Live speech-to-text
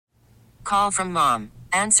Call from mom.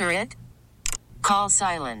 Answer it. Call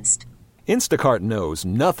silenced. Instacart knows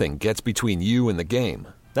nothing gets between you and the game.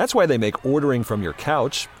 That's why they make ordering from your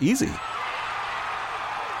couch easy.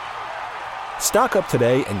 Stock up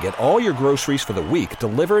today and get all your groceries for the week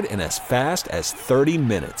delivered in as fast as 30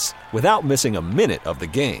 minutes without missing a minute of the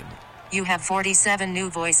game. You have 47 new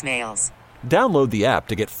voicemails. Download the app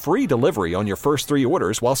to get free delivery on your first 3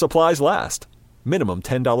 orders while supplies last. Minimum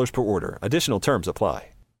 $10 per order. Additional terms apply.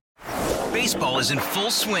 Baseball is in full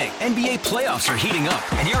swing. NBA playoffs are heating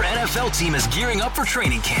up, and your NFL team is gearing up for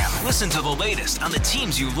training camp. Listen to the latest on the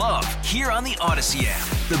teams you love here on the Odyssey app.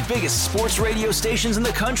 The biggest sports radio stations in the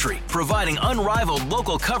country, providing unrivaled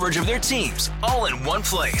local coverage of their teams, all in one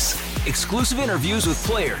place. Exclusive interviews with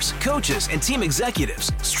players, coaches, and team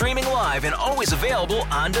executives, streaming live and always available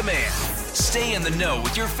on demand. Stay in the know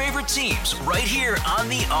with your favorite teams right here on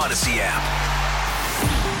the Odyssey app.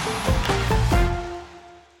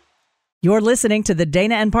 You're listening to the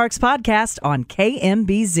Dana and Parks podcast on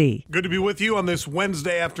KMBZ. Good to be with you on this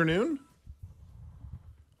Wednesday afternoon.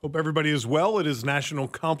 Hope everybody is well. It is National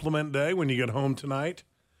Compliment Day when you get home tonight.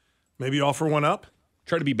 Maybe offer one up.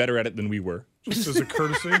 Try to be better at it than we were. Just as a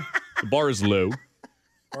courtesy. The bar is low.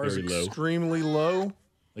 Bar is Very low. extremely low.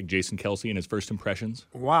 Like Jason Kelsey in his first impressions.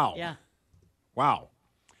 Wow. Yeah. Wow.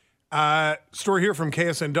 Story here from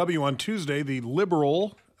KSNW on Tuesday. The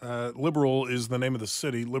Liberal is the name of the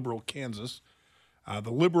city, Liberal, Kansas. The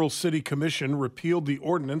Liberal City Commission repealed the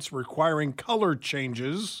ordinance requiring color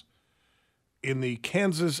changes in the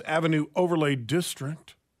Kansas Avenue Overlay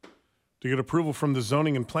District. To get approval from the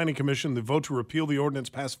Zoning and Planning Commission, the vote to repeal the ordinance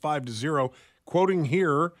passed 5-0. Quoting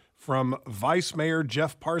here from Vice Mayor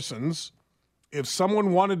Jeff Parsons, if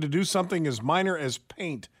someone wanted to do something as minor as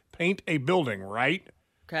paint a building, right?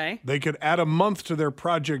 Okay. They could add a month to their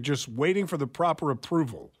project just waiting for the proper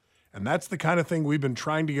approval. And that's the kind of thing we've been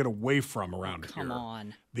trying to get away from around here. Come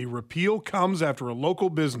on. The repeal comes after a local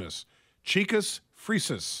business, Chicas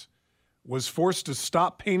Frises, was forced to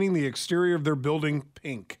stop painting the exterior of their building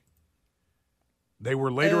pink. They were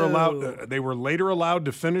later allowed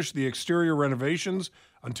to finish the exterior renovations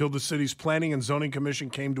until the city's Planning and Zoning Commission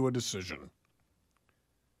came to a decision.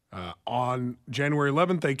 On January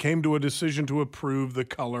 11th, they came to a decision to approve the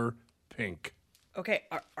color pink. Okay,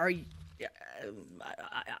 are you...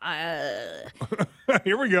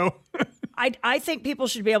 Here we go. I think people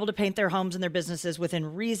should be able to paint their homes and their businesses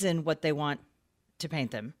within reason what they want to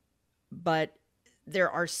paint them. But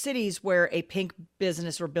there are cities where a pink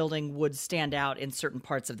business or building would stand out in certain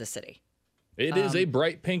parts of the city. It is a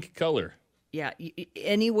bright pink color. Yeah.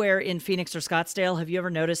 Anywhere in Phoenix or Scottsdale, have you ever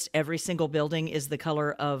noticed every single building is the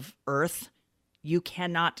color of earth? You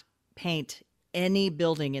cannot paint any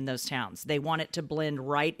building in those towns. They want it to blend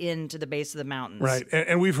right into the base of the mountains. Right.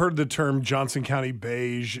 And we've heard the term Johnson County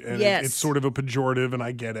beige, and yes. It's sort of a pejorative, and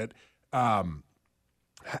I get it.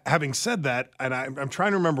 Having said that, and I'm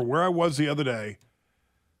trying to remember where I was the other day,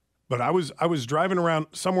 but I was driving around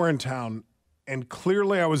somewhere in town, and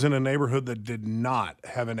clearly I was in a neighborhood that did not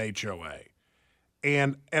have an HOA.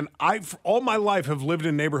 And I, all my life, have lived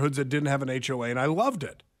in neighborhoods that didn't have an HOA, and I loved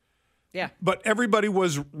it. Yeah. But everybody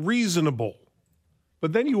was reasonable.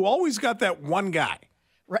 But then you always got that one guy.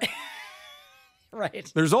 Right.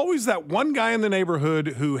 Right. There's always that one guy in the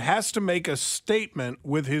neighborhood who has to make a statement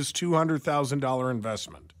with his $200,000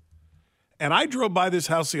 investment. And I drove by this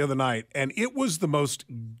house the other night, and it was the most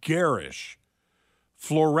garish,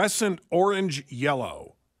 fluorescent orange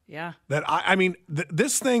yellow. Yeah. That I mean,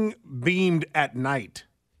 this thing beamed at night.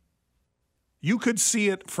 You could see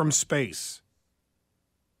it from space.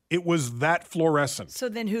 It was that fluorescent. So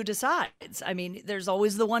then who decides? I mean, there's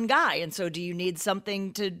always the one guy. And so do you need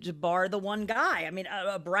something to bar the one guy? I mean,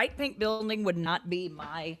 a bright pink building would not be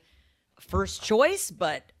my first choice,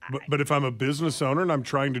 but if I'm a business owner and I'm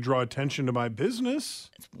trying to draw attention to my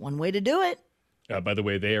business, it's one way to do it. By the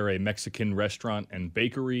way, they are a Mexican restaurant and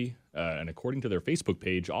bakery, and according to their Facebook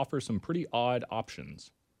page, offer some pretty odd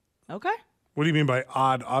options. Okay. What do you mean by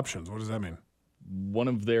odd options? What does that mean? One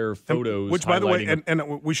of their photos, which, by the way,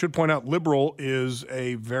 and we should point out, Liberal is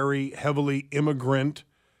a very heavily immigrant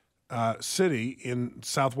city in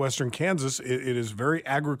southwestern Kansas. It is very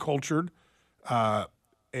agricultured,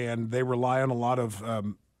 and they rely on a lot of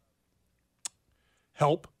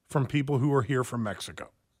help from people who are here from Mexico.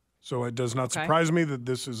 So it does not surprise me that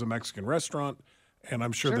this is a Mexican restaurant, and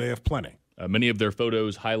I'm sure they have plenty. Many of their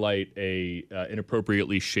photos highlight a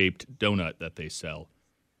inappropriately shaped donut that they sell.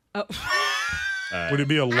 Oh. Would it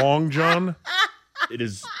be a Long John? It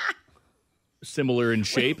is similar in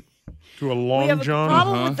shape to a Long we have John. A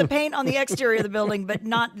problem with the paint on the exterior of the building, but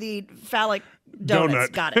not the phallic donuts.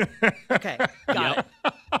 Donut. Got it. Okay, got it.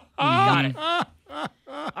 Got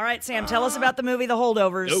right, Sam, tell us about the movie The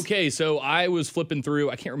Holdovers. Okay, so I was flipping through.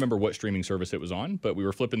 I can't remember what streaming service it was on, but we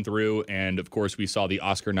were flipping through, and of course we saw the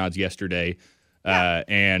Oscar nods yesterday.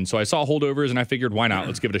 And so I saw Holdovers, and I figured, why not?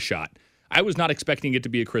 Let's give it a shot. I was not expecting it to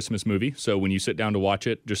be a Christmas movie, so when you sit down to watch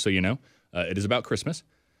it, just so you know, it is about Christmas.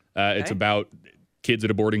 It's about kids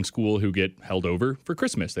at a boarding school who get held over for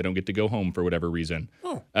Christmas. They don't get to go home for whatever reason.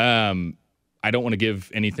 I don't want to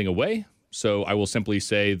give anything away, so I will simply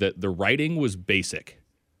say that the writing was basic.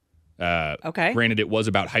 Granted, it was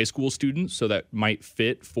about high school students, so that might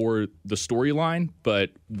fit for the storyline,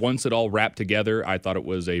 but once it all wrapped together, I thought it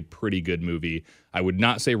was a pretty good movie. I would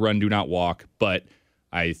not say Run, Do Not Walk, but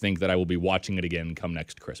I think that I will be watching it again come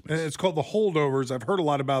next Christmas. And it's called The Holdovers. I've heard a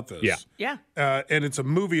lot about this. Yeah. And it's a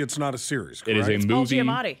movie. It's not a series, correct? It is a movie. Paul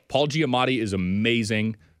Giamatti. Paul Giamatti is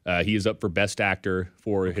amazing. He is up for Best Actor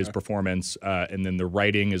for his performance, and then the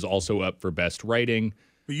writing is also up for Best Writing.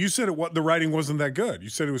 But you said the writing wasn't that good. You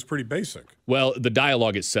said it was pretty basic. Well, the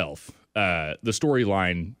dialogue itself, the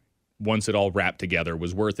storyline, once it all wrapped together,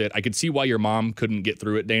 was worth it. I could see why your mom couldn't get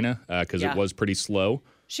through it, Dana, because it was pretty slow.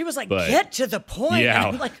 She was like, get to the point. Yeah. And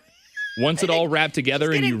I'm like, once it all wrapped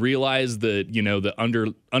together and you realize the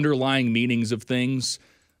underlying meanings of things,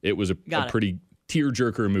 it was a pretty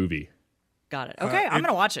tearjerker movie. Got it. Okay, I'm going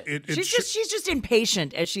to watch it. She's just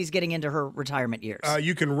impatient as she's getting into her retirement years.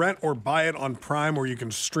 You can rent or buy it on Prime, or you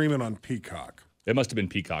can stream it on Peacock. It must have been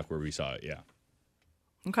Peacock where we saw it, yeah.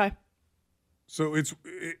 Okay. So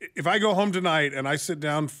if I go home tonight and I sit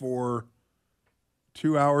down for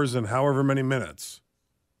 2 hours and however many minutes.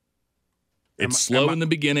 It's slow in the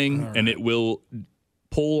beginning, and it will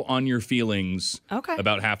pull on your feelings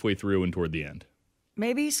about halfway through and toward the end.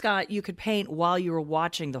 Maybe, Scott, you could paint while you were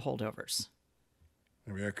watching The Holdovers.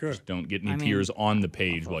 Maybe I could. Just don't get any tears on the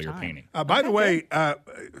page while you're painting. By the way,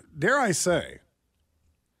 dare I say,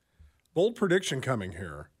 bold prediction coming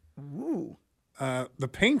here. Ooh. The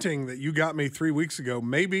painting that you got me 3 weeks ago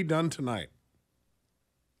may be done tonight.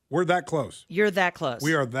 We're that close. You're that close.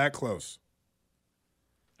 We are that close.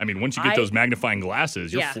 I mean, once you get those magnifying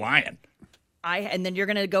glasses, you're flying. And then you're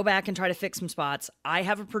going to go back and try to fix some spots. I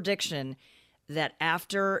have a prediction that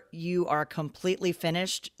after you are completely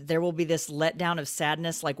finished, there will be this letdown of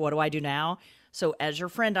sadness, like, what do I do now? So as your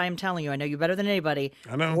friend, I am telling you, I know you better than anybody.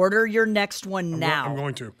 I know. Order your next one now. I'm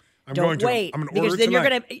going to. Don't wait. I'm going to order because then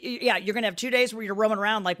tonight. you're going to have 2 days where you're roaming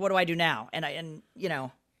around like, what do I do now? And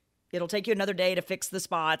it'll take you another day to fix the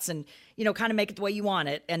spots and, kind of make it the way you want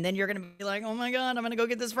it. And then you're going to be like, oh my God, I'm going to go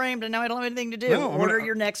get this framed and now I don't have anything to do. No, order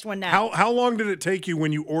your next one now. How long did it take you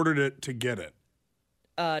when you ordered it to get it?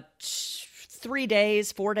 3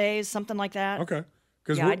 days, 4 days, something like that. Okay.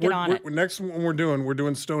 Because next one we're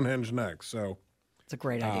doing Stonehenge next. So it's a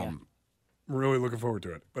great idea. I'm really looking forward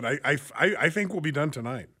to it. But I think we'll be done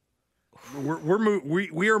tonight.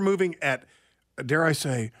 We are moving at, dare I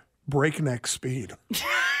say, breakneck speed.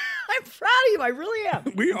 I'm proud of you. I really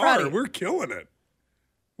am. We are. We're killing it.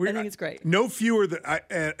 I think it's great. No fewer than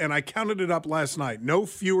I counted it up last night. No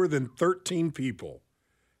fewer than 13 people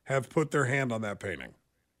have put their hand on that painting.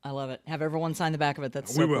 I love it. Have everyone sign the back of it.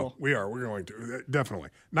 That's so cool. We are. We're going to. Definitely.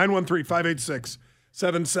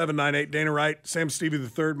 913-586-7798. Dana Wright, Sam Stevie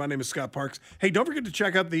III. My name is Scott Parks. Hey, don't forget to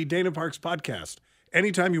check out the Dana Parks podcast.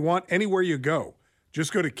 Anytime you want, anywhere you go.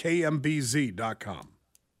 Just go to kmbz.com.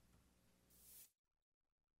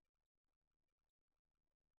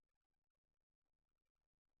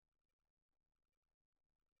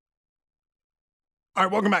 All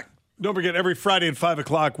right, welcome back. Don't forget, every Friday at 5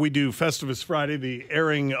 o'clock, we do Festivus Friday, the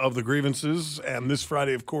airing of the grievances. And this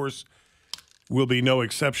Friday, of course, will be no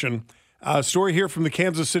exception. Story here from the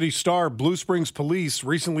Kansas City Star. Blue Springs police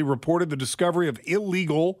recently reported the discovery of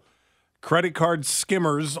illegal credit card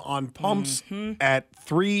skimmers on pumps at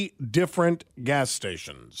 3 different gas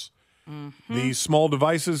stations. These small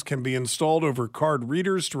devices can be installed over card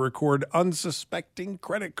readers to record unsuspecting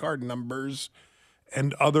credit card numbers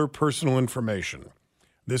and other personal information.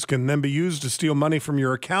 This can then be used to steal money from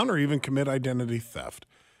your account or even commit identity theft.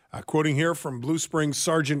 Quoting here from Blue Springs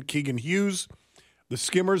Sergeant Keegan Hughes, the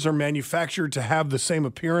skimmers are manufactured to have the same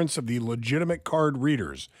appearance of the legitimate card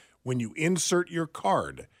readers. When you insert your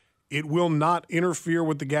card, it will not interfere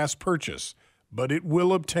with the gas purchase, but it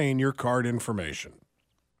will obtain your card information.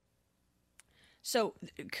 So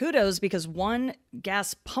kudos, because one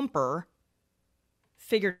gas pumper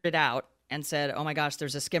figured it out and said, oh my gosh,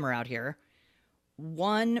 there's a skimmer out here.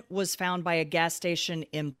 One was found by a gas station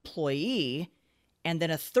employee, and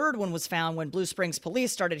then a third one was found when Blue Springs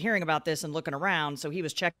police started hearing about this and looking around. So he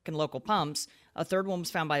was checking local pumps. A third one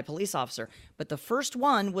was found by a police officer. But the first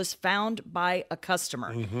one was found by a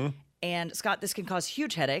customer. And Scott, this can cause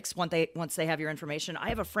huge headaches once they have your information. I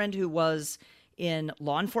have a friend who was in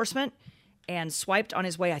law enforcement and swiped on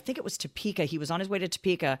his way. I think it was Topeka. He was on his way to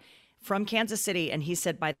Topeka from Kansas City. And he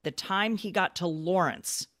said by the time he got to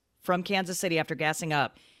Lawrence from Kansas City after gassing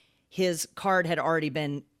up, his card had already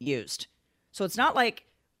been used. So it's not like,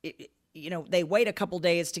 they wait a couple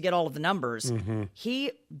days to get all of the numbers. Mm-hmm.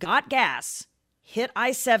 He got gas, hit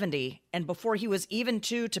I-70, and before he was even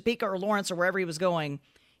to Topeka or Lawrence or wherever he was going,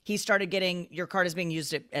 he started getting, your card is being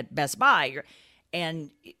used at Best Buy. And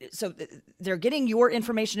so they're getting your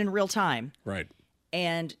information in real time. Right.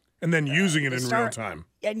 And then using it in real time.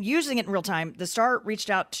 And using it in real time. The Star reached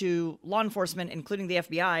out to law enforcement, including the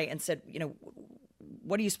FBI, and said,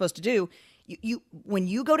 what are you supposed to do? You when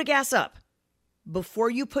you go to gas up, before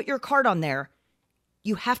you put your card on there,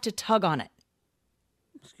 you have to tug on it.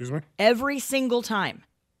 Excuse me? Every single time.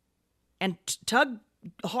 And tug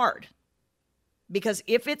hard. Because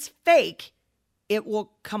if it's fake, it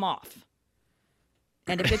will come off.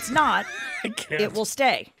 And if it's not, it will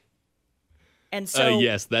stay. And so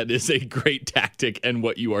yes, that is a great tactic and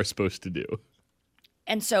what you are supposed to do.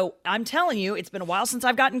 And so I'm telling you, it's been a while since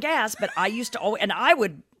I've gotten gas, but I used to always, and I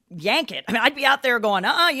would yank it. I mean, I'd be out there going,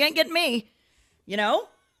 you ain't getting me,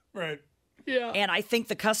 Right. Yeah. And I think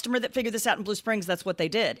the customer that figured this out in Blue Springs, that's what they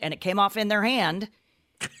did. And it came off in their hand.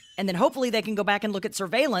 And then hopefully they can go back and look at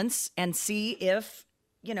surveillance and see if,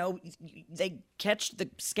 they catch the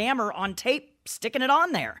scammer on tape sticking it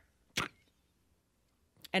on there.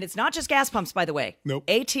 And it's not just gas pumps, by the way. Nope.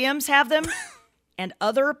 ATMs have them and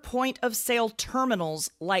other point-of-sale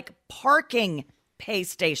terminals like parking pay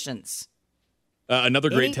stations.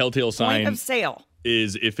 Another great telltale sign point of sale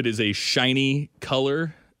is if it is a shiny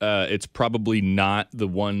color, it's probably not the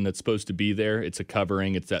one that's supposed to be there. It's a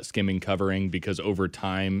covering. It's that skimming covering because over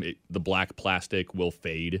time, the black plastic will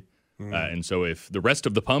fade. And so if the rest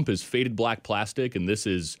of the pump is faded black plastic and this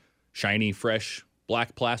is shiny, fresh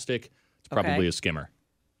black plastic, it's probably a skimmer.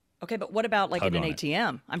 Okay, but what about like in an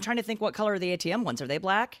ATM? I'm trying to think what color are the ATM ones. Are they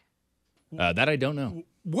black? That I don't know.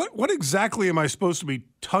 What exactly am I supposed to be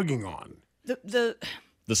tugging on? The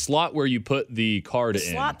slot where you put the card in. The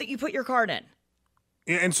slot that you put your card in.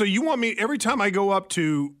 And so you want me, every time I go up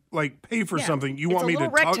to like pay for something, you want me to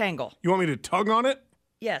rectangle. You want me to tug on it?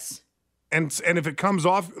 Yes. And if it comes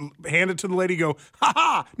off, hand it to the lady, go,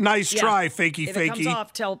 ha, nice try, fakey. If it comes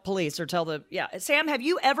off, tell police or tell the, Sam, have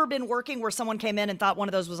you ever been working where someone came in and thought one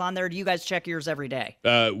of those was on there? Do you guys check yours every day?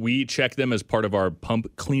 We check them as part of our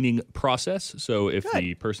pump cleaning process. So if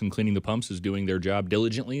the person cleaning the pumps is doing their job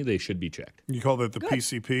diligently, they should be checked. You call that the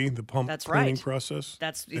PCP, the pump cleaning process?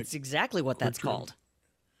 It's exactly what that's called.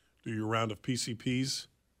 Do your round of PCPs?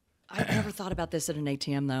 I've never thought about this at an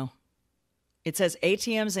ATM, though. It says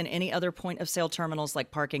ATMs and any other point-of-sale terminals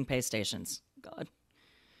like parking pay stations. God.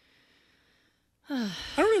 I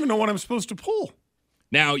don't even know what I'm supposed to pull.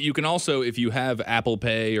 Now, you can also, if you have Apple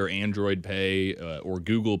Pay or Android Pay or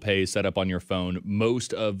Google Pay set up on your phone,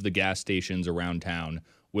 most of the gas stations around town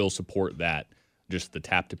will support that, just the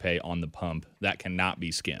tap to pay on the pump. That cannot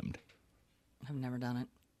be skimmed. I've never done it.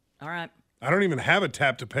 All right. I don't even have a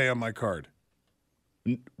tap to pay on my card.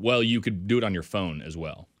 Well, you could do it on your phone as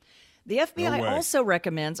well. The FBI also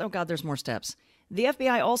recommends, there's more steps. The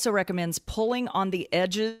FBI also recommends pulling on the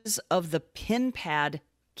edges of the PIN pad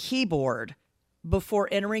keyboard before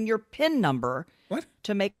entering your PIN number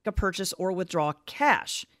to make a purchase or withdraw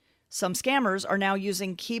cash. Some scammers are now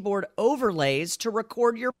using keyboard overlays to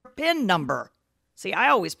record your PIN number. See, I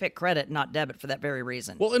always pick credit, not debit, for that very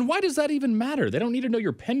reason. Well, and why does that even matter? They don't need to know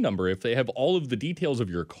your PIN number if they have all of the details of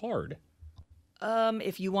your card.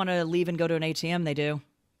 If you want to leave and go to an ATM, they do.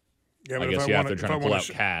 Yeah, but I guess if they're trying to pull out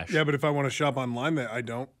cash. Yeah, but if I want to shop online, I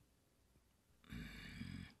don't.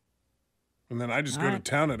 And then I just go to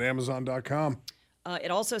town at Amazon.com. It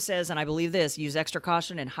also says, and I believe this, use extra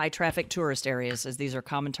caution in high-traffic tourist areas as these are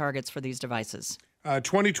common targets for these devices.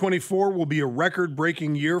 2024 will be a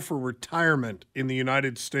record-breaking year for retirement in the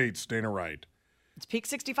United States, Dana Wright. It's peak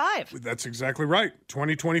 65. That's exactly right.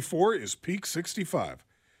 2024 is peak 65.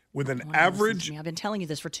 With an average... I've been telling you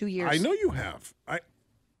this for 2 years. I know you have.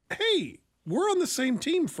 Hey, we're on the same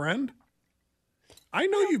team, friend. I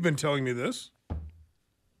know you've been telling me this.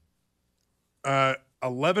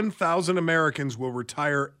 11,000 Americans will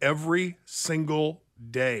retire every single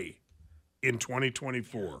day in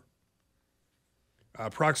 2024.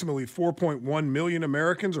 Approximately 4.1 million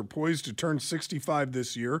Americans are poised to turn 65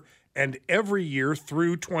 this year and every year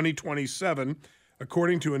through 2027,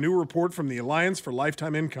 according to a new report from the Alliance for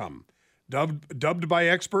Lifetime Income. Dubbed by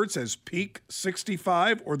experts as Peak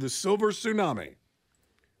 65 or the Silver Tsunami.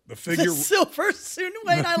 The figure Silver Tsunami.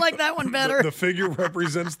 Wait, I like that one better. The figure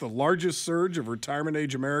represents the largest surge of retirement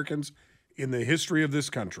age Americans in the history of this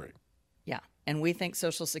country. Yeah, and we think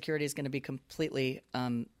Social Security is going to be completely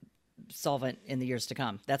solvent in the years to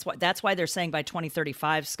come. That's why they're saying by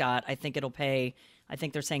 2035, Scott, I think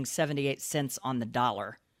they're saying 78 cents on the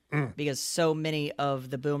dollar because so many of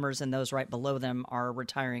the boomers and those right below them are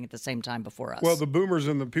retiring at the same time before us. Well, the boomers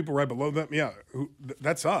and the people right below them, yeah,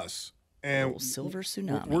 that's us. And Silver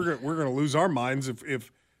Tsunami. We're going to lose our minds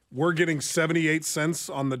if we're getting 78 cents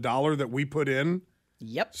on the dollar that we put in.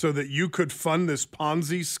 Yep. So that you could fund this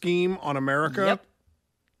Ponzi scheme on America.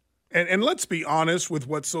 Yep. And let's be honest with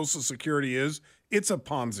what Social Security is. It's a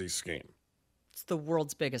Ponzi scheme. It's the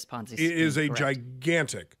world's biggest Ponzi scheme. It is a correct.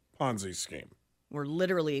 gigantic Ponzi scheme. We're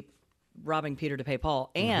literally robbing Peter to pay Paul.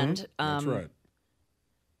 And That's right.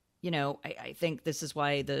 I think this is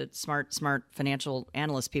why the smart financial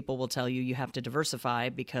analyst people will tell you have to diversify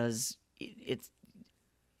because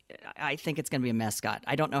I think it's going to be a mess, Scott.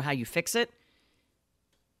 I don't know how you fix it.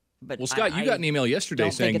 But well, Scott, you got an email yesterday saying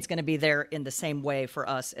I saying think it's going to be there in the same way for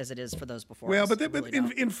us as it is for those before us. Well, but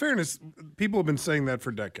in fairness, people have been saying that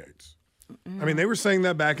for decades. I mean, they were saying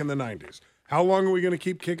that back in the 90s. How long are we going to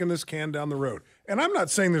keep kicking this can down the road? And I'm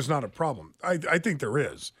not saying there's not a problem. I think there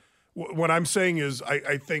is. What I'm saying is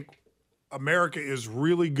I think America is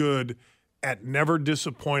really good at never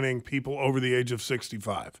disappointing people over the age of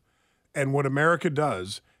 65. And what America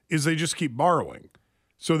does is they just keep borrowing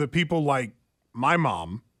so that people like my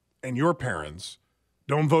mom and your parents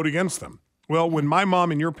don't vote against them. Well, when my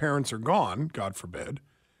mom and your parents are gone, God forbid,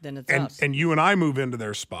 then it's us. And you and I move into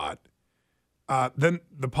their spot, then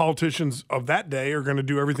the politicians of that day are going to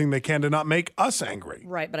do everything they can to not make us angry.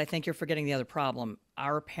 Right, but I think you're forgetting the other problem.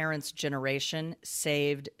 Our parents' generation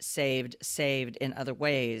saved in other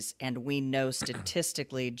ways, and we know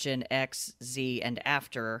statistically Gen X, Z, and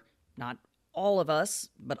after, not all of us,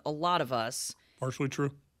 but a lot of us. Partially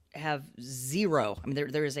true. Have zero. I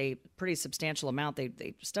mean, there is a pretty substantial amount,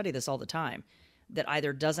 they study this all the time, that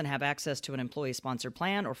either doesn't have access to an employee-sponsored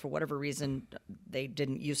plan or for whatever reason they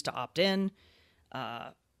didn't used to opt in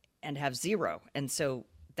and have zero. And so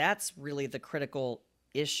that's really the critical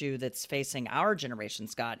issue that's facing our generation,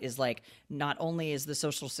 Scott, is like not only is the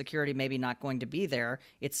Social Security maybe not going to be there,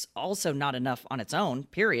 it's also not enough on its own,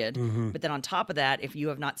 period. But then on top of that, if you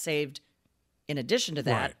have not saved in addition to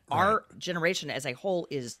that, our generation as a whole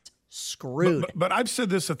is screwed. But I've said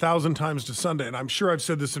this 1,000 times to Sunday, and I'm sure I've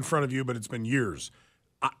said this in front of you, but it's been years.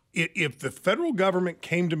 If the federal government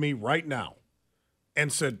came to me right now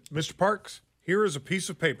and said, Mr. Parks, here is a piece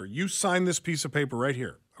of paper. You sign this piece of paper right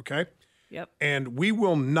here, okay? Yep. And we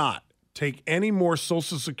will not take any more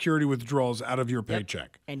Social Security withdrawals out of your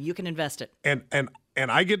paycheck. And you can invest it. And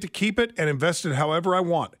I get to keep it and invest it however I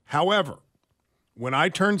want. However, when I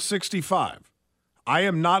turn 65, I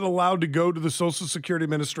am not allowed to go to the Social Security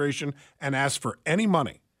Administration and ask for any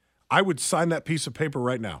money. I would sign that piece of paper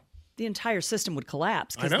right now. The entire system would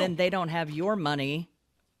collapse because then they don't have your money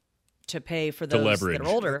to pay for those that are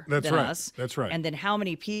older than us. That's right. And then how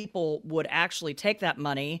many people would actually take that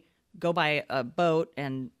money, go buy a boat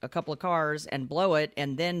and a couple of cars and blow it,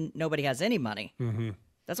 and then nobody has any money? Mm-hmm.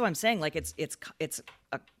 That's what I'm saying. Like it's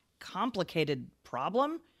a complicated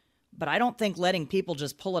problem. But I don't think letting people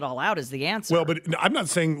just pull it all out is the answer. Well, but I'm not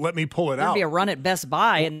saying let me pull it out. There'd be a run at Best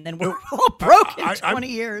Buy, and then we're all broke in 20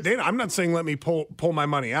 years. Dana, I'm not saying let me pull my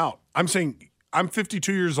money out. I'm saying I'm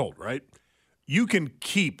 52 years old, right? You can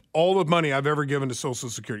keep all the money I've ever given to Social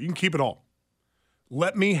Security. You can keep it all.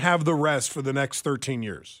 Let me have the rest for the next 13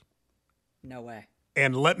 years. No way.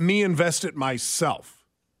 And let me invest it myself.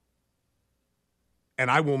 And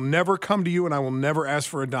I will never come to you and I will never ask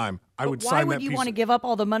for a dime. I would sign that piece. Why would you want to give up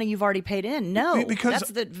all the money you've already paid in? No, because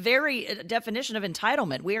that's the very definition of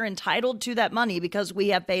entitlement. We are entitled to that money because we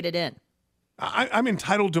have paid it in. I'm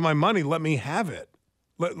entitled to my money. Let me have it.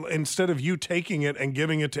 Instead of you taking it and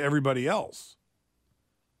giving it to everybody else.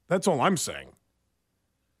 That's all I'm saying.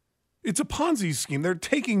 It's a Ponzi scheme. They're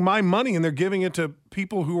taking my money and they're giving it to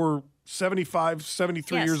people who are 75,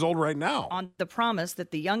 73 years old right now. On the promise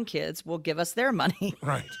that the young kids will give us their money.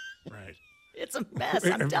 Right. It's a mess.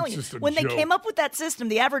 I'm telling you. When they came up with that system,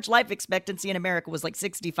 the average life expectancy in America was like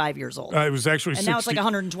 65 years old. It was actually 60. And now it's like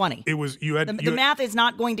 120. It was the math is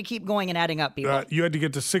not going to keep going and adding up, people. You had to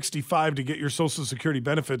get to 65 to get your Social Security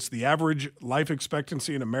benefits. The average life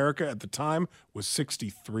expectancy in America at the time was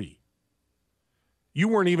 63. You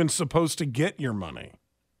weren't even supposed to get your money.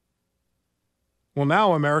 Well,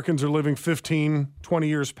 now Americans are living 15, 20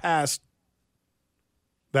 years past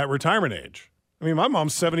that retirement age. I mean, my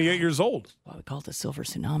mom's 78 years old. Well, we call it the Silver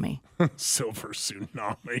Tsunami. Silver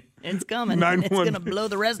Tsunami. It's coming. It's going to blow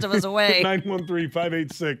the rest of us away.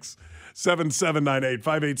 913-586-7798.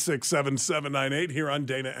 586-7798 here on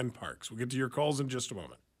Dana and Parks. We'll get to your calls in just a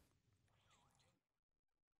moment.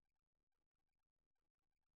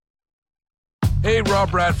 Hey, Rob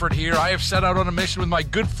Bradford here. I have set out on a mission with my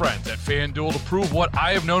good friends at FanDuel to prove what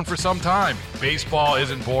I have known for some time. Baseball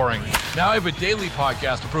isn't boring. Now I have a daily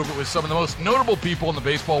podcast to prove it with some of the most notable people in the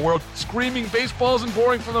baseball world, screaming baseball isn't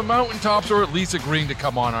boring from the mountaintops, or at least agreeing to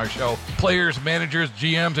come on our show. Players, managers,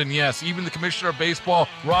 GMs, and yes, even the commissioner of baseball,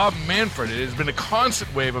 Rob Manfred. It has been a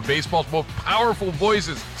constant wave of baseball's most powerful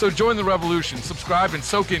voices. So join the revolution. Subscribe and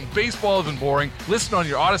soak in Baseball Isn't Boring. Listen on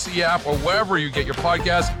your Odyssey app or wherever you get your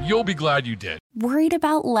podcast. You'll be glad you did. Worried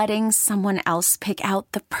about letting someone else pick out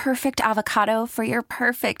the perfect avocado for your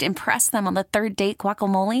perfect impress them on the third date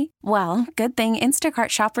guacamole? Well, good thing Instacart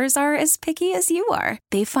shoppers are as picky as you are.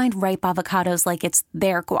 They find ripe avocados like it's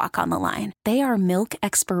their guac on the line. They are milk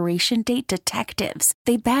expiration date detectives.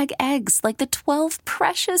 They bag eggs like the 12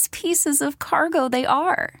 precious pieces of cargo they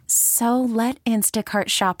are. So let Instacart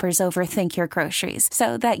shoppers overthink your groceries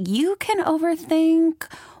so that you can overthink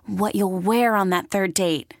what you'll wear on that third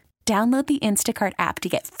date. Download the Instacart app to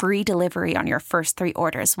get free delivery on your first 3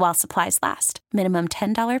 orders while supplies last. Minimum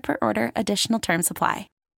 $10 per order. Additional terms apply.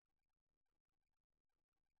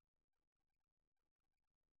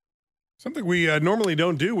 Something we normally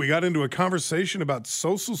don't do. We got into a conversation about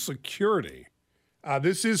Social Security.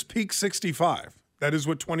 This is peak 65. That is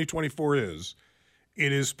what 2024 is.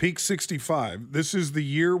 It is peak 65. This is the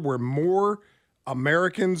year where more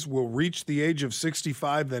Americans will reach the age of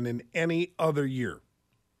 65 than in any other year.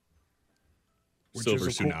 Silver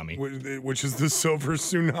Tsunami. Which is the Silver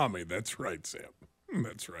Tsunami. That's right, Sam.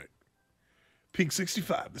 That's right. Peak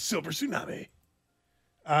 65, the Silver Tsunami.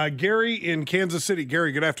 Gary in Kansas City.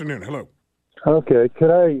 Gary, good afternoon. Hello. Okay.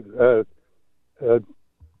 Could I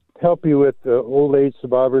help you with old age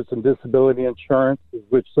survivors and disability insurance,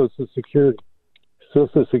 which Social Security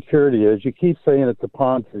is? You keep saying it's a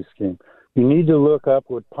Ponzi scheme. You need to look up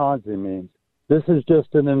what Ponzi means. This is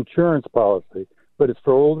just an insurance policy. But it's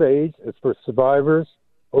for old age. It's for survivors,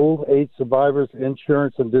 old age survivors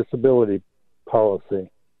insurance and disability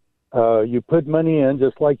policy. You put money in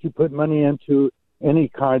just like you put money into any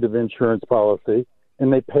kind of insurance policy,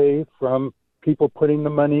 and they pay from people putting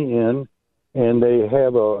the money in, and they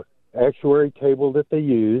have a actuary table that they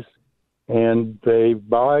use, and they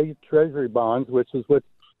buy treasury bonds, which is what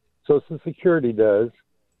Social Security does,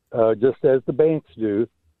 just as the banks do.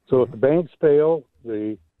 So if the banks fail,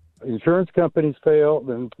 the insurance companies fail,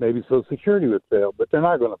 then maybe Social Security would fail, but they're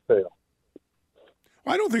not going to fail.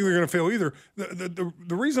 I don't think they're going to fail either.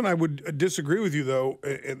 The reason I would disagree with you, though,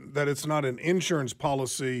 that it's not an insurance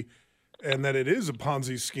policy and that it is a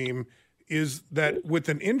Ponzi scheme, is that with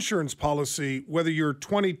an insurance policy, whether you're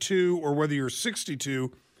 22 or whether you're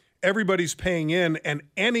 62, everybody's paying in and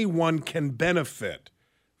anyone can benefit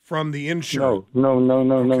from the insurance.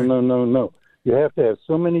 No. You have to have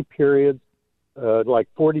so many periods, like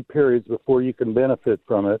 40 periods before you can benefit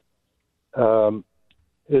from it.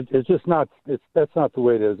 It's just not. That's not the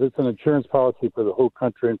way it is. It's an insurance policy for the whole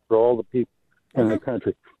country and for all the people in the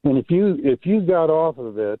country. And if you got off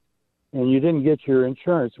of it and you didn't get your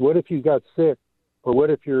insurance, what if you got sick, or what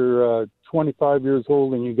if you're 25 years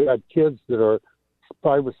old and you got kids that are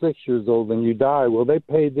 5 or 6 years old and you die? Well, they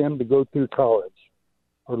pay them to go through college,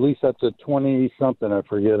 or at least up to 20 something. I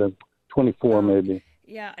forget it, 24 maybe.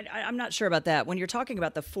 Yeah, I'm not sure about that. When you're talking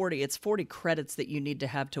about the 40, it's 40 credits that you need to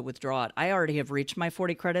have to withdraw it. I already have reached my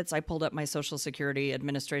 40 credits. I pulled up my Social Security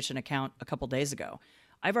Administration account a couple days ago.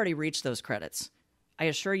 I've already reached those credits. I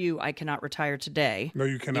assure you I cannot retire today. No,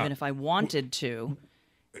 you cannot. Even if I wanted to.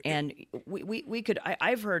 And we could.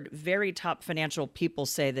 I've heard very top financial people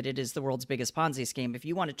say that it is the world's biggest Ponzi scheme. If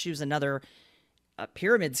you want to choose another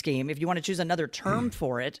pyramid scheme, if you want to choose another term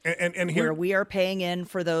for it, and here, where we are paying in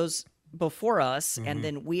for those before us, and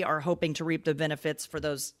then we are hoping to reap the benefits for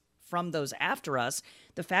those from those after us.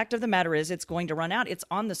 The fact of the matter is it's going to run out. It's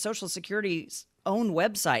on the Social Security's own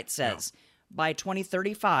website says by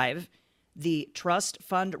 2035, the trust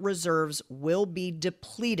fund reserves will be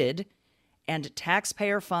depleted and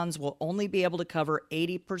taxpayer funds will only be able to cover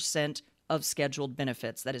 80% of scheduled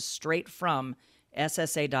benefits. That is straight from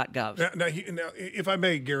SSA.gov. Now, if I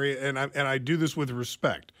may, Gary, and I do this with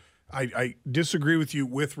respect, I disagree with you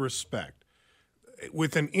with respect.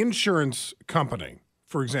 With an insurance company,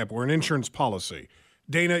 for example, or an insurance policy,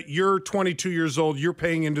 Dana, you're 22 years old, you're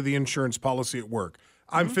paying into the insurance policy at work.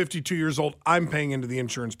 I'm 52 years old, I'm paying into the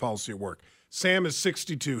insurance policy at work. Sam is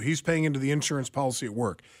 62, he's paying into the insurance policy at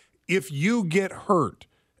work. if you get hurt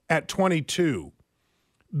at 22,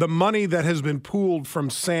 the money that has been pooled from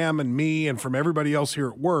Sam and me and from everybody else here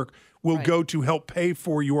at work will go to help pay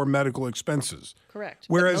for your medical expenses. Correct.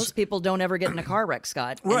 Whereas but most people don't ever get in a car wreck,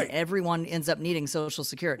 Scott. Right. And everyone ends up needing Social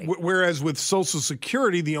Security. Whereas with Social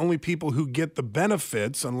Security, the only people who get the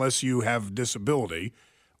benefits, unless you have disability,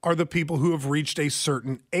 are the people who have reached a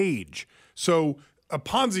certain age. So a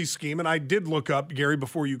Ponzi scheme, and I did look up, Gary,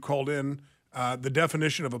 before you called in, the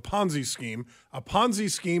definition of a Ponzi scheme. A Ponzi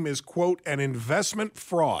scheme is, quote, an investment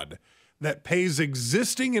fraud that pays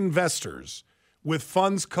existing investors with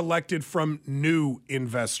funds collected from new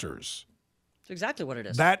investors. That's exactly what it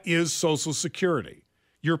is. That is Social Security.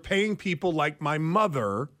 You're paying people like my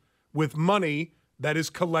mother with money that is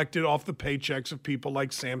collected off the paychecks of people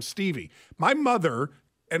like Sam Stevie. My mother,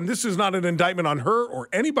 and this is not an indictment on her or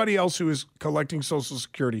anybody else who is collecting Social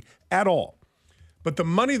Security at all, but the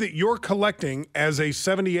money that you're collecting as a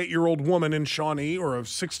 78-year-old woman in Shawnee or a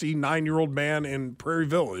 69-year-old man in Prairie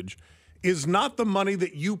Village is not the money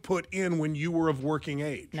that you put in when you were of working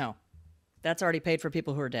age. No. That's already paid for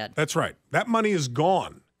people who are dead. That's right. That money is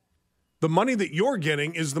gone. The money that you're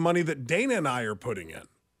getting is the money that Dana and I are putting in.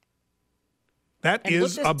 That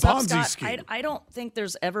is a Ponzi scheme. I don't think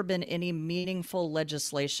there's ever been any meaningful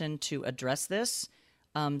legislation to address this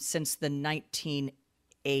since the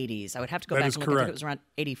 1980s. I would have to go back and look. I think it was around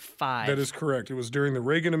 85. That is correct. It was during the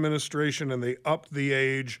Reagan administration, and they upped the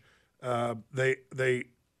age. They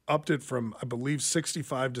upped it from, I believe,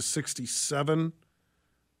 65 to 67,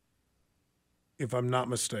 if I'm not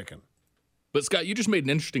mistaken. But, Scott, you just made an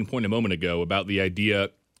interesting point a moment ago about the idea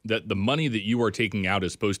that the money that you are taking out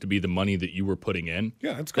is supposed to be the money that you were putting in.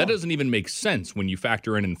 Yeah, it's gone. That doesn't even make sense when you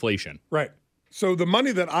factor in inflation. Right. So the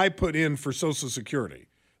money that I put in for Social Security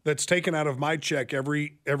that's taken out of my check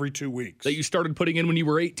every 2 weeks. That you started putting in when you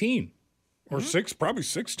were 18. Or probably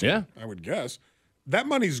 16, yeah. I would guess. That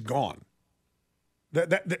money's gone.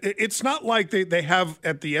 It's not like they have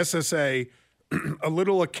at the SSA a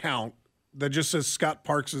little account that just says Scott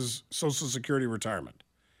Parks' Social Security retirement.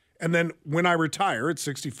 And then when I retire at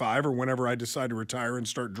 65 or whenever I decide to retire and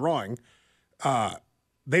start drawing,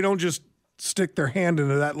 they don't just stick their hand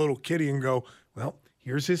into that little kitty and go, well,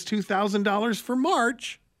 here's his $2,000 for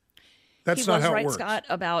March. That's not how it works. Scott,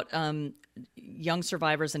 about young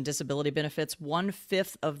survivors and disability benefits.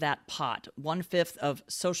 1/5 of that pot, 1/5 of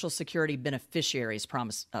Social Security beneficiaries,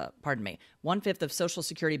 1/5 of Social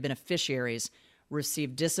Security beneficiaries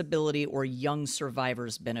receive disability or young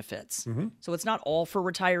survivors benefits. Mm-hmm. So it's not all for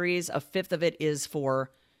retirees. 1/5 of it is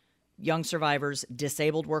for young survivors,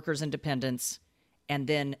 disabled workers and dependents, and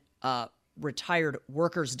then retired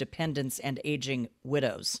workers, dependents, and aging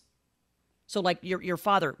widows. So like your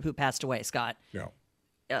father who passed away, Scott. Yeah.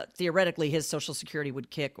 Theoretically, his Social Security would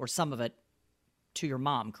kick, or some of it, to your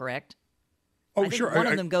mom, correct? Oh, I think sure. One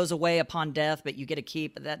of them goes away upon death, but you get a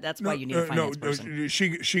keep. That's why you need a finance person.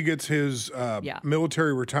 She gets his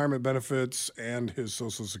military retirement benefits and his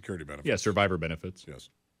Social Security benefits. Yeah, survivor benefits. Yes.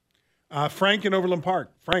 Frank in Overland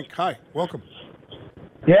Park. Frank, hi. Welcome.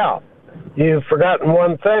 Yeah. You've forgotten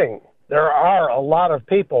one thing. There are a lot of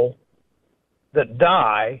people that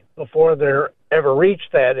die before they're ever reach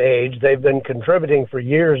that age. They've been contributing for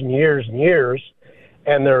years and years and years,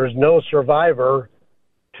 and there's no survivor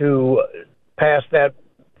to pass that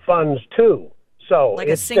funds to. So like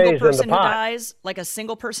it a single stays person in the who pot. dies, like a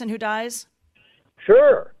single person who dies.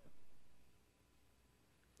 Sure.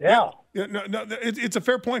 Yeah. No, it's a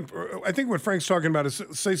fair point. I think what Frank's talking about is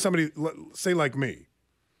say like me.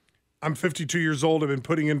 I'm 52 years old. I've been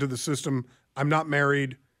putting into the system. I'm not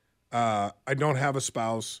married. I don't have a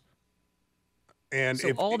spouse. And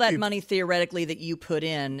so all that money theoretically that you put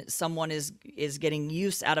in, someone is getting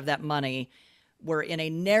use out of that money, where in a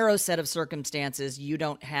narrow set of circumstances, you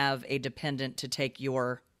don't have a dependent to take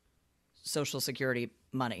your Social Security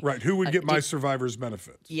money. Right. Who would get my survivor's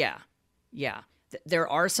benefits? Yeah. There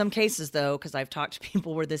are some cases, though, because I've talked to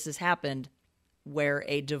people where this has happened, where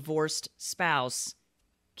a divorced spouse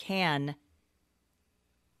can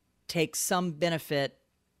take some benefit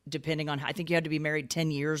depending on, I think you had to be married 10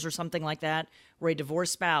 years or something like that, where a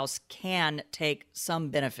divorced spouse can take some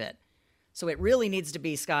benefit. So it really needs to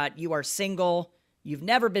be, Scott, you are single, you've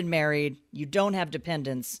never been married, you don't have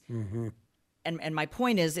dependents. Mm-hmm. And my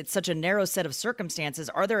point is, it's such a narrow set of circumstances.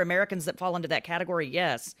 Are there Americans that fall into that category?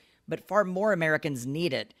 Yes. But far more Americans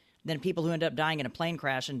need it than people who end up dying in a plane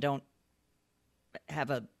crash and don't have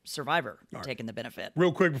a survivor taking the benefit.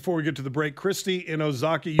 Real quick before we get to the break, Christy in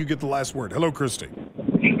Ozaki, you get the last word. Hello, Christy.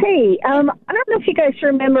 Hey, I don't know if you guys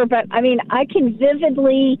remember, but I mean, I can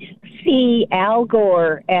vividly see Al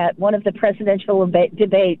Gore at one of the presidential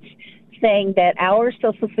debates saying that our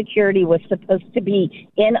Social Security was supposed to be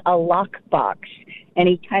in a lockbox, and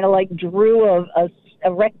he kind of like drew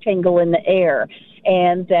a rectangle in the air,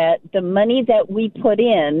 and that the money that we put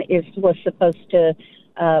in was supposed to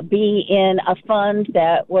be in a fund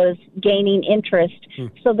that was gaining interest,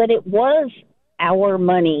 so that it was our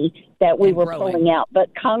money that we were pulling out. But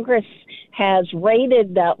Congress has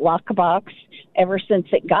raided that lockbox ever since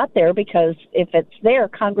it got there, because if it's there,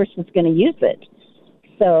 Congress is going to use it.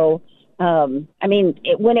 So, when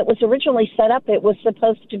it was originally set up, it was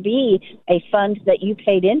supposed to be a fund that you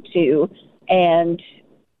paid into, and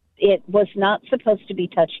it was not supposed to be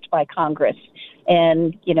touched by Congress.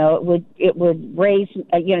 And it would raise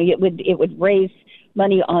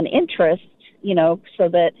money on interest, so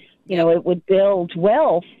that it would build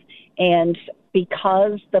wealth. And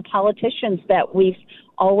because the politicians that we've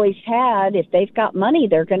always had, if they've got money,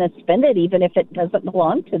 they're going to spend it, even if it doesn't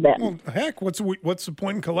belong to them. Well, heck, what's the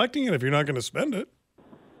point in collecting it if you're not going to spend it?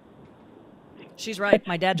 She's right.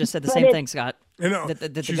 My dad just said the same thing, Scott. That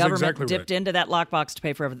the government exactly dipped into that lockbox to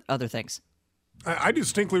pay for other things. I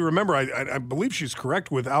distinctly remember, I believe she's correct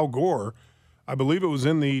with Al Gore. I believe it was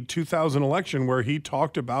in the 2000 election where he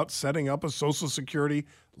talked about setting up a Social Security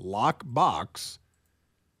lockbox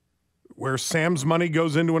where Sam's money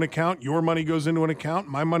goes into an account, your money goes into an account,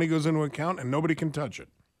 my money goes into an account, and nobody can touch it.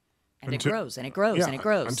 And it grows, and it grows, and it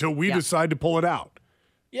grows. Until we decide to pull it out.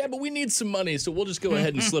 Yeah, but we need some money, so we'll just go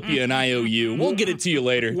ahead and slip you an IOU. We'll get it to you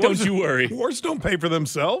later. Don't you worry. Wars don't pay for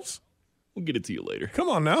themselves. We'll get it to you later. Come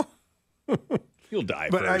on now. You'll die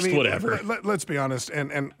first, whatever. Let's be honest,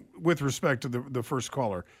 and with respect to the first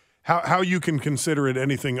caller, how you can consider it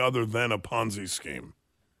anything other than a Ponzi scheme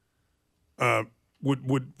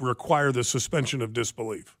would require the suspension of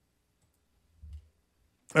disbelief.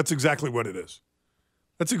 That's exactly what it is.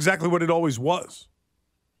 That's exactly what it always was.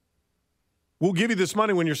 We'll give you this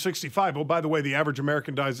money when you're 65. Oh, by the way, the average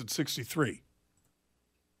American dies at 63.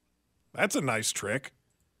 That's a nice trick.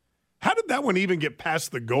 How did that one even get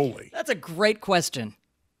past the goalie? That's a great question.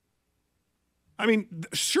 I mean,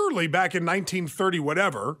 surely back in 1930,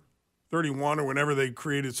 whatever, 31 or whenever they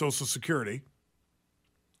created Social Security,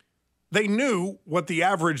 they knew what the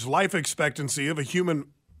average life expectancy of a human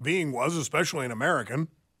being was, especially an American.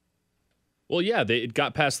 Well, yeah, it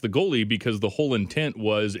got past the goalie because the whole intent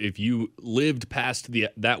was if you lived past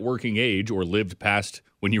that working age or lived past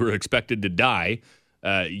when you were expected to die,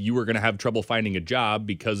 you were going to have trouble finding a job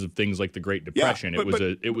because of things like the Great Depression.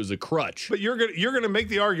 It was a crutch. But you're going to make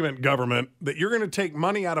the argument, government, that you're going to take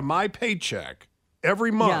money out of my paycheck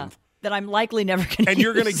every month. That I'm likely never going to And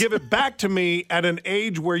you're going to give it back to me at an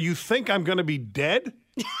age where you think I'm going to be dead?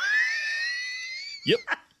 Yep.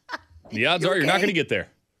 The odds are you're not going to get there.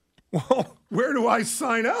 Well, where do I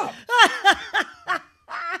sign up?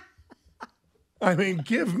 I mean,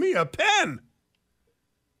 give me a pen.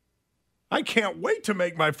 I can't wait to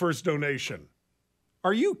make my first donation.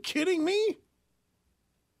 Are you kidding me?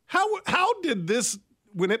 How did this,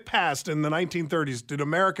 when it passed in the 1930s, did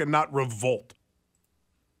America not revolt?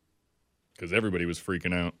 Because everybody was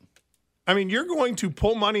freaking out. I mean, you're going to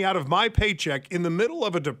pull money out of my paycheck in the middle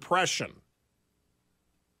of a depression.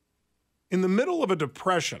 In the middle of a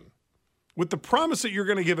depression. With the promise that you're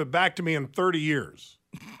going to give it back to me in 30 years.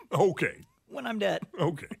 Okay. When I'm dead.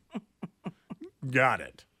 Okay. Got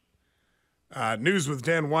it. News with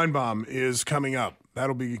Dan Weinbaum is coming up.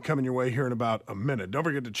 That'll be coming your way here in about a minute. Don't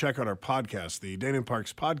forget to check out our podcast, the Dana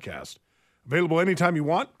Parks Podcast. Available anytime you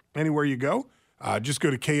want, anywhere you go. Just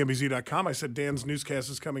go to KMBZ.com. I said Dan's newscast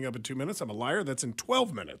is coming up in 2 minutes. I'm a liar. That's in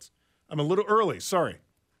 12 minutes. I'm a little early. Sorry.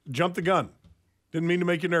 Jumped the gun. Didn't mean to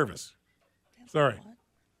make you nervous. Sorry.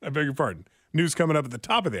 I beg your pardon. News coming up at the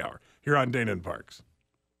top of the hour here on Dana and Parks.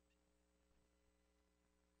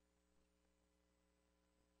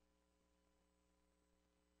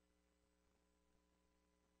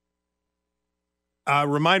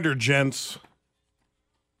 Reminder, gents,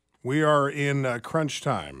 we are in crunch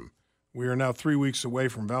time. We are now 3 weeks away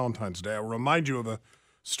from Valentine's Day. I'll remind you of a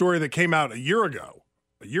story that came out a year ago.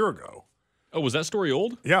 Oh, was that story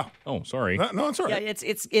old? Yeah. Oh, sorry. No, it's all right. Yeah,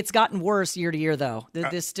 it's gotten worse year to year, though.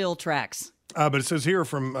 This still tracks. But it says here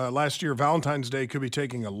from last year, Valentine's Day could be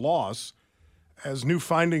taking a loss as new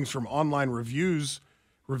findings from online reviews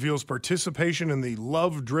reveals participation in the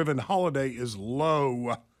love-driven holiday is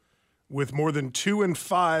low, with more than 2 in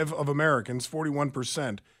 5 of Americans,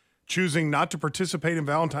 41%, choosing not to participate in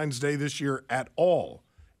Valentine's Day this year at all,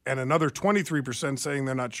 and another 23% saying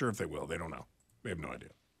they're not sure if they will. They don't know. They have no idea.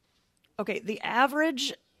 Okay, the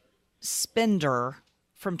average spender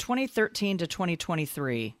from 2013 to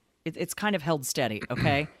 2023, it's kind of held steady,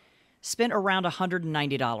 okay? Spent around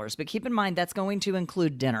 $190. But keep in mind, that's going to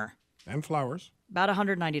include dinner. And flowers. About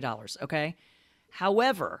 $190, okay?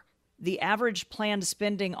 However, the average planned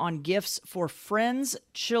spending on gifts for friends,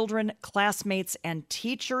 children, classmates, and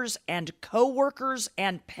teachers and coworkers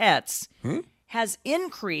and pets has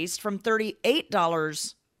increased from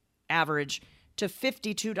 $38 average to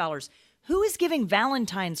 $52. Who is giving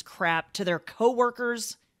Valentine's crap to their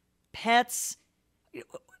coworkers, pets,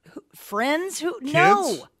 friends? Who? Kids?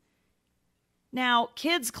 No. Now,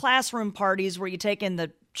 kids' classroom parties where you take in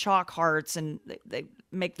the chalk hearts and they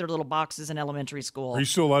make their little boxes in elementary school. Are you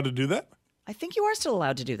still allowed to do that? I think you are still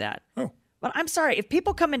allowed to do that. Oh. But I'm sorry, if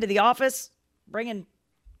people come into the office bringing,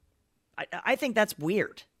 I think that's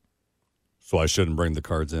weird. So I shouldn't bring the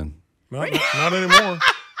cards in? Not anymore.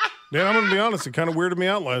 Dan, I'm going to be honest. It kind of weirded me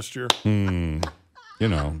out last year.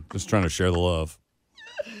 Just trying to share the love.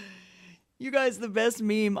 You guys, the best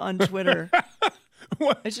meme on Twitter.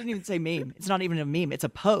 I shouldn't even say meme. It's not even a meme. It's a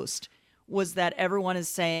post. Was that everyone is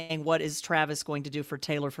saying, what is Travis going to do for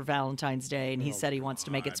Taylor for Valentine's Day? And he said he wants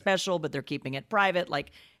to make it special, but they're keeping it private.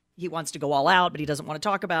 Like, he wants to go all out, but he doesn't want to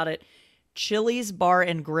talk about it. Chili's Bar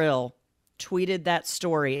and Grill tweeted that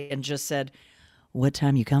story and just said, what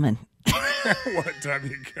time you coming? What time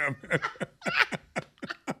you coming?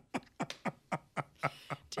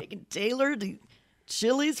 Taking Taylor to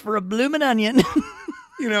Chili's for a bloomin' onion.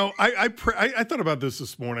 I thought about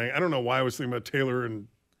this morning. I don't know why I was thinking about Taylor and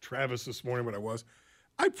Travis this morning, but I was.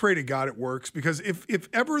 I pray to God it works, because if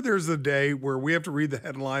ever there's a day where we have to read the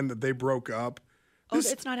headline that they broke up,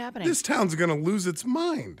 it's not happening. This town's going to lose its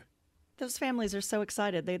mind. Those families are so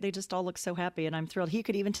excited. They just all look so happy, and I'm thrilled. He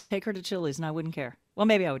could even take her to Chili's, and I wouldn't care. Well,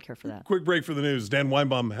 maybe I would care for that. Quick break for the news. Dan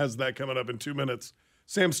Weinbaum has that coming up in 2 minutes.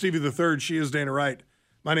 Sam Stevie III, she is Dana Wright.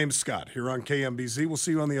 My name's Scott here on KMBZ. We'll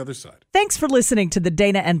see you on the other side. Thanks for listening to the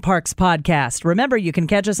Dana and Parks podcast. Remember, you can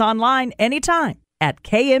catch us online anytime at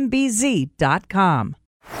kmbz.com.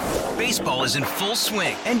 Baseball is in full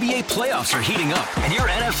swing. NBA playoffs are heating up, and your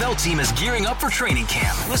NFL team is gearing up for training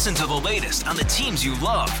camp. Listen to the latest on the teams you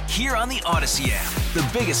love here on the Odyssey app. The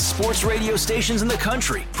biggest sports radio stations in the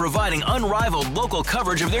country, providing unrivaled local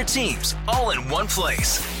coverage of their teams, all in one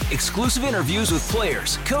place. Exclusive interviews with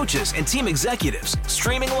players, coaches, and team executives,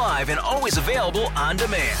 streaming live and always available on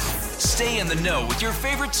demand. Stay in the know with your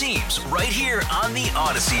favorite teams right here on the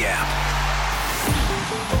Odyssey app.